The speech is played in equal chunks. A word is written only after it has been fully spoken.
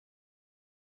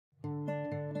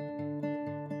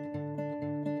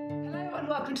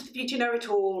welcome to the Beauty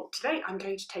Know-It-All. Today I'm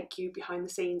going to take you behind the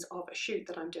scenes of a shoot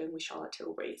that I'm doing with Charlotte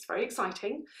Tilbury. It's very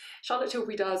exciting. Charlotte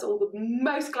Tilbury does all the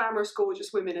most glamorous,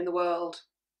 gorgeous women in the world,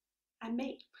 and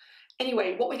me.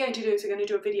 Anyway, what we're going to do is we're going to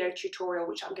do a video tutorial,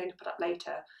 which I'm going to put up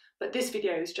later. But this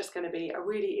video is just going to be a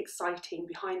really exciting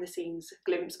behind the scenes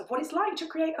glimpse of what it's like to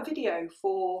create a video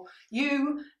for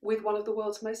you with one of the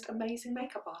world's most amazing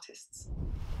makeup artists.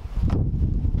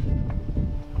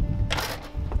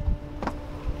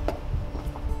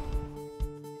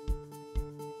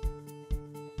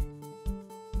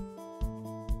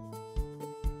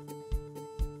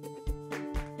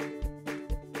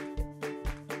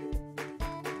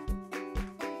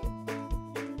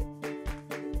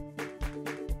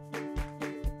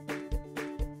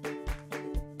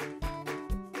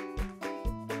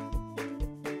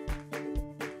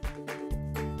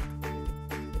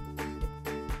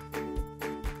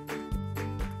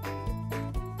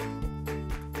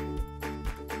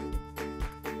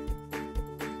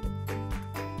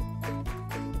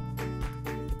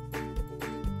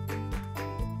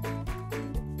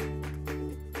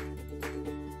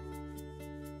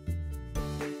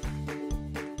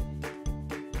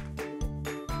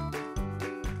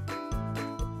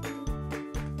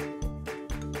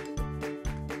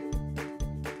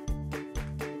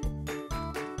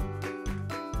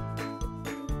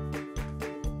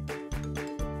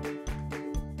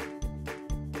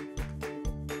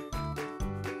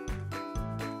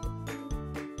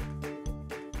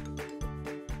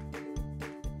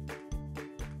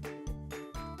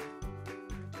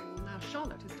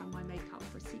 Charlotte has done my makeup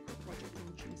for a secret project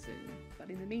launching soon, but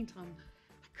in the meantime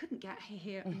I couldn't get her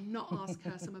here and not ask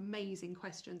her some amazing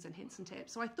questions and hints and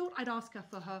tips. So I thought I'd ask her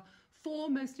for her 4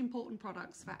 most important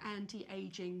products for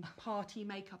anti-aging party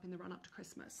makeup in the run-up to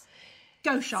Christmas.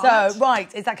 Go, Charlotte. So,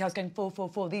 right, exactly, I was going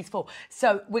 4, these 4.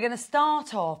 So we're going to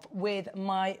start off with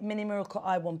my Mini Miracle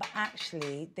Eye Wand, but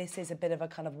actually this is a bit of a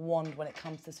kind of wand when it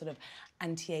comes to sort of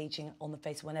anti-aging on the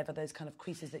face, whenever those kind of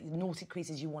creases, that naughty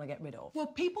creases you want to get rid of. Well,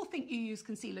 people think you use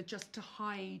concealer just to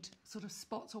hide sort of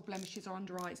spots or blemishes or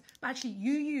under eyes, but actually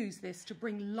you use this to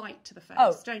bring light to the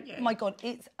face, don't you? Oh my God,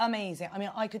 it's amazing. I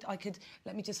mean, I could,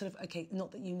 let me just sort of, okay,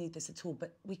 not that you need this at all,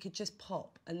 but we could just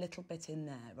pop a little bit in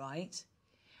there, right?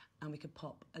 And we could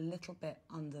pop a little bit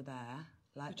under there,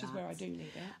 like that. Which is where I do need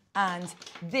it. And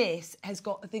this has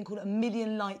got a thing called a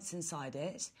million lights inside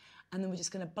it. And then we're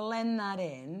just going to blend that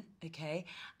in, okay?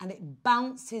 And it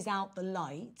bounces out the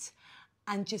light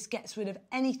and just gets rid of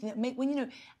anything that when, you know,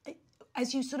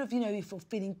 as you sort of, you know, if you're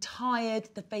feeling tired,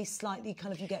 the face slightly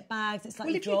kind of, you get bags, it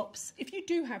slightly drops. If you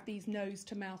do have these nose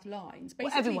to mouth lines, basically,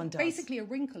 well, everyone does. Basically a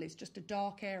wrinkle is just a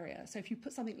dark area. So if you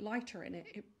put something lighter in it,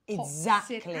 it pops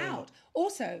it out.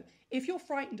 Also, if you're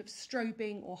frightened of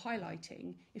strobing or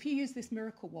highlighting, if you use this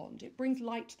Miracle Wand, it brings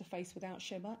light to the face without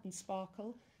shimmer and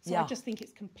sparkle. So I just think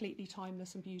it's completely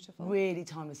timeless and beautiful. Really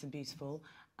timeless and beautiful.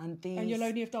 And these... And you'll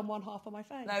only have done one half of my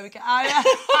face. There we go.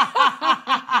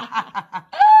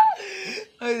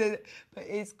 But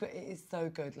it is so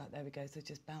good. Like, there we go. So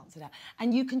just bounce it out.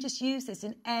 And you can just use this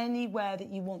in anywhere that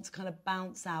you want to kind of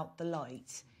bounce out the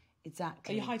light.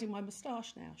 Exactly. Are you hiding my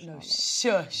moustache now, Charlotte? No,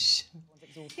 shush.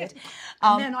 Yes.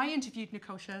 And then I interviewed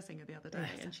Nicole Scherzinger the other day,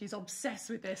 and she's obsessed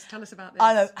with this. Tell us about this.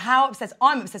 I know, how obsessed.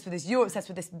 I'm obsessed with this. You're obsessed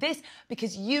with this. This,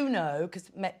 because you know, because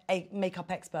a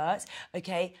makeup expert,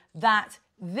 okay, that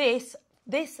this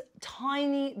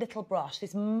tiny little brush,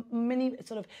 this mini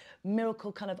sort of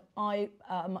miracle kind of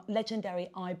legendary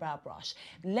eyebrow brush,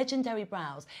 legendary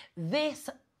brows, this,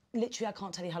 literally, I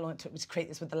can't tell you how long it took me to create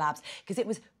this with the labs, because it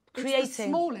was creating... It's the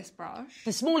smallest brush.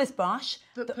 The smallest brush.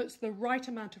 That puts the right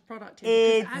amount of product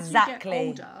in. Because exactly. As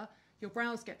you get older, your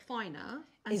brows get finer,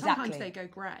 and sometimes they go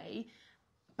grey.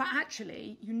 But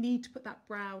actually, you need to put that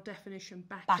brow definition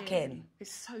back in.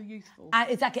 It's so youthful.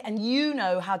 Exactly, and you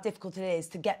know how difficult it is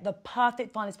to get the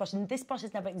perfect finest brush. And this brush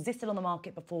has never existed on the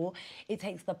market before. It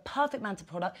takes the perfect amount of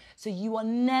product, so you are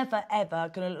never, ever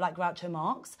going to look like Groucho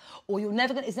Marx, or it's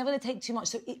never going to take too much.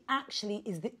 So it actually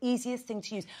is the easiest thing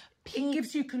to use. It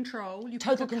gives you control. You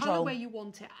total put the control colour where you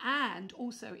want it, and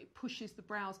also it pushes the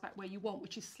brows back where you want,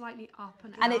 which is slightly up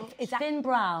and out. And it's thin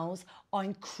brows are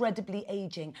incredibly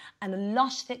aging, and a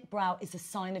lush, thick brow is a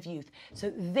sign of youth.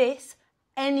 So this,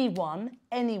 anyone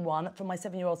from my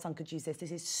 7-year-old son could use this. This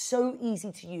is so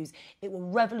easy to use. It will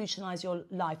revolutionise your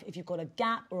life. If you've got a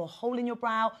gap or a hole in your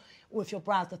brow, or if your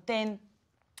brows are thin,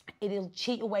 it'll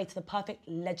cheat your way to the perfect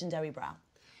legendary brow.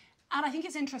 And I think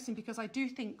it's interesting because I do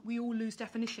think we all lose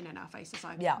definition in our face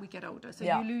as we get older. So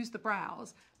you lose the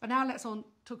brows. But now let's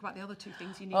talk about the other two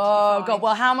things you need to define. Oh, God.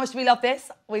 Well, how much do we love this?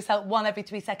 We sell one every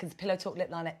 3 seconds. Pillow Talk lip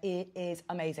liner. It is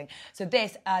amazing. So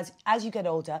this, as you get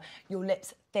older, your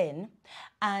lips thin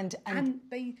and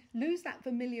they lose that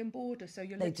vermilion border. So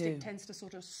your lipstick tends to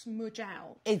sort of smudge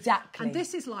out. Exactly. And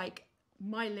this is like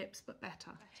my lips, but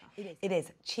better. It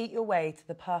is. Cheat your way to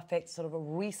the perfect sort of a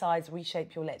resize,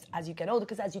 reshape your lips as you get older.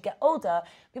 Because as you get older,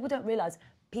 people don't realise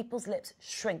people's lips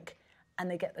shrink and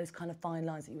they get those kind of fine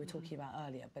lines that you were talking about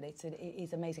earlier. But it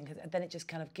is amazing because then it just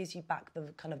kind of gives you back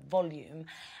the kind of volume.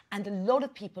 And a lot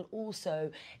of people also,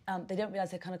 they don't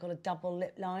realise they've kind of got a double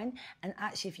lip line. And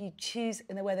actually, if you choose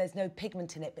in a way there's no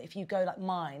pigment in it, but if you go like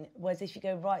mine, whereas if you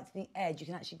go right to the edge, you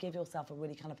can actually give yourself a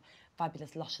really kind of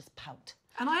fabulous, luscious pout.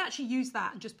 And I actually use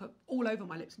that and just put all over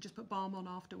my lips and just put balm on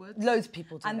afterwards. Loads of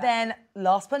people do that. And then,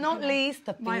 last but not least,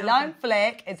 the feline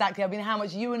flick. Exactly. I mean, how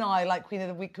much you and I, like Queens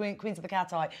of the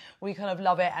Cat Eye, we kind of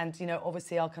love it. And, you know,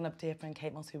 obviously our kind of dear friend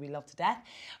Kate Moss, who we love to death.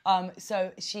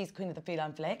 So she's Queen of the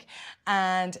Feline Flick.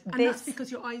 And that's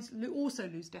because your eyes also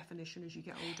lose definition as you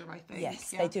get older, I think.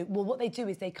 Yes, they do. Well, what they do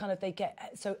is they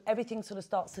get, so everything sort of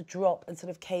starts to drop and sort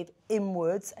of cave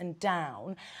inwards and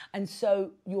down. And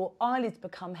so your eyelids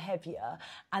become heavier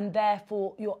and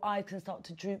therefore your eyes can start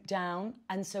to droop down.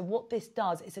 And so what this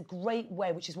does, it's a great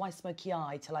way, which is why smoky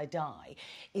eye till I die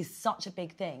is such a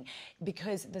big thing,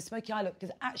 because the smoky eye look,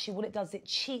 because actually what it does, it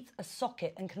cheats a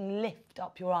socket and can lift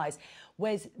up your eyes.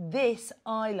 Whereas this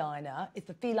eyeliner is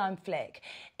the Feline Flick,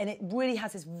 and it really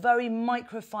has this very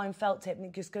microfine felt tip, and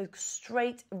it just goes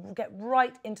straight, get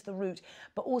right into the root.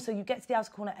 But also you get to the outer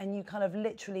corner and you kind of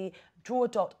literally draw a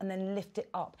dot and then lift it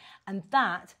up. And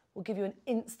that will give you an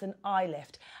instant eye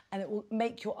lift, and it will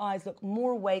make your eyes look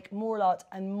more awake, more alert,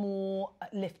 and more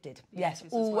lifted. Yes,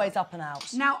 always up and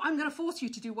out. Now, I'm going to force you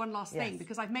to do one last thing,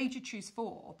 because I've made you choose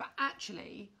 4, but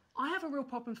actually, I have a real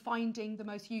problem finding the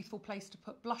most youthful place to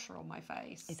put blusher on my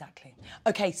face. Exactly.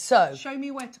 Okay, so show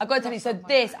me where to put I've got to tell you, so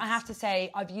this, face. I have to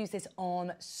say, I've used this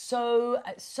on so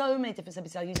many different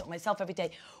celebrities. I use it on myself every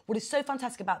day. What is so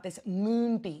fantastic about this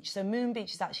Moon Beach, so Moon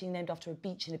Beach is actually named after a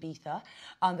beach in Ibiza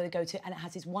that I go to, and it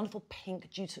has this wonderful pink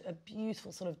due to a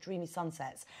beautiful sort of dreamy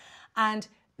sunsets. And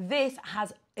this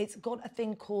has, it's got a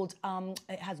thing called,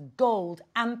 it has gold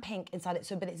and pink inside it,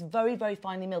 so, but it's very, very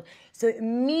finely milled. So it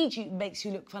immediately makes you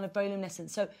look kind of very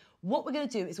luminescent. So what we're going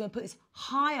to do is we're going to put this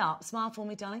high up, smile for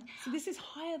me, darling. So this is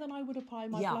higher than I would apply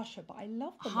my blusher, but I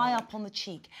love the high up on the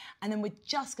cheek. And then we're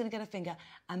just going to get a finger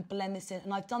and blend this in.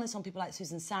 And I've done this on people like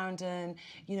Susan Sarandon,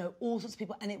 you know, all sorts of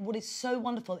people. And what is so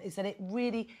wonderful is that it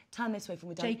really, turn this way from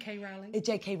me, darling. J.K. Rowling.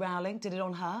 J.K. Rowling did it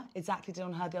on her, exactly did it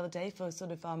on her the other day for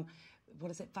sort of, what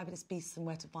is it, Fabulous Beasts and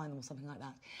Where to Find Them or something like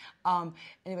that.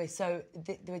 Anyway, so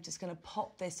we're just going to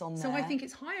pop this on there. So I think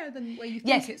it's higher than where you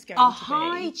think it's going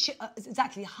to be.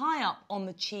 Exactly, high up on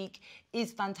the cheek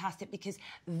is fantastic because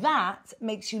that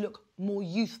makes you look more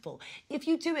youthful. If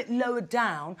you do it lower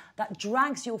down, that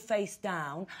drags your face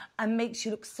down and makes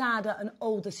you look sadder and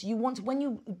older. So you want to, when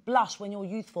you blush, when you're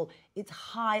youthful, it's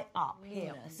high up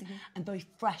here and very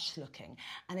fresh looking.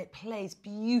 And it plays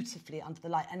beautifully under the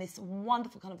light. And this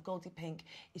wonderful kind of goldy pink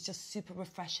is just super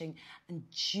refreshing and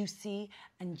juicy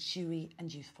and dewy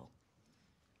and youthful.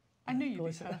 I knew you'd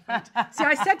be perfect. See,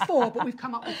 I said 4, but we've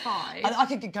come up with 5. I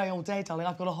could get going all day, darling.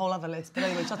 I've got a whole other list. But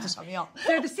anyway, just to shut me up.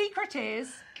 So the secret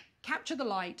is capture the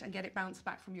light and get it bounced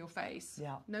back from your face.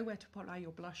 Yeah. Know where to apply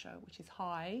your blusher, which is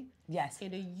high. Yes.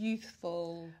 In a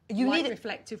youthful,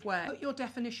 reflective way. Put your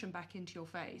definition back into your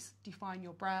face. Define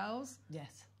your brows.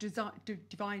 Yes.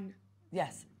 Define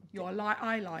yes. your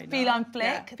eyeliner. Feline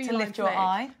Flick to lift your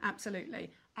eye.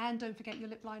 Absolutely. And don't forget your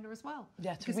lip liner as well.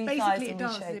 Yeah, to because resize basically and it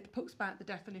does. reshape. It puts back the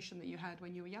definition that you had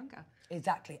when you were younger.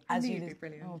 Exactly. As you'd be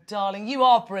brilliant. Oh, darling, you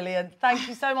are brilliant. Thank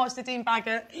you so much, Nadine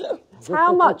Baggett.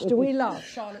 How much do we love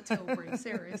Charlotte Tilbury?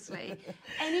 Seriously.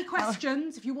 Any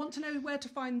questions? If you want to know where to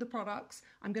find the products,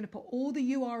 I'm going to put all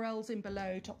the URLs in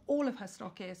below to all of her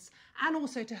stockists and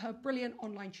also to her brilliant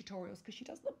online tutorials, because she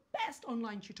does the best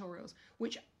online tutorials,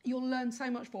 which you'll learn so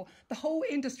much for. The whole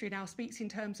industry now speaks in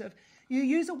terms of you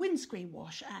use a windscreen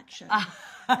wash action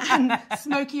and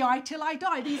smoky eye till I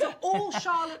die. These are all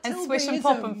Charlotte Tilbury and swish and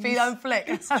pop and Feline Flick.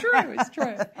 It's true, it's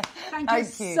true. Thank you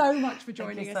so much for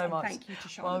joining us. So much. Thank you to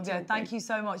Charlotte Tilbury. Thank you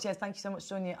so much. Yes, thank you so much for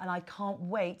joining me. And I can't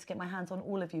wait to get my hands on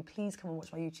all of you. Please come and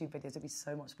watch my YouTube videos. It'll be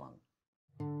so much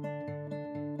fun.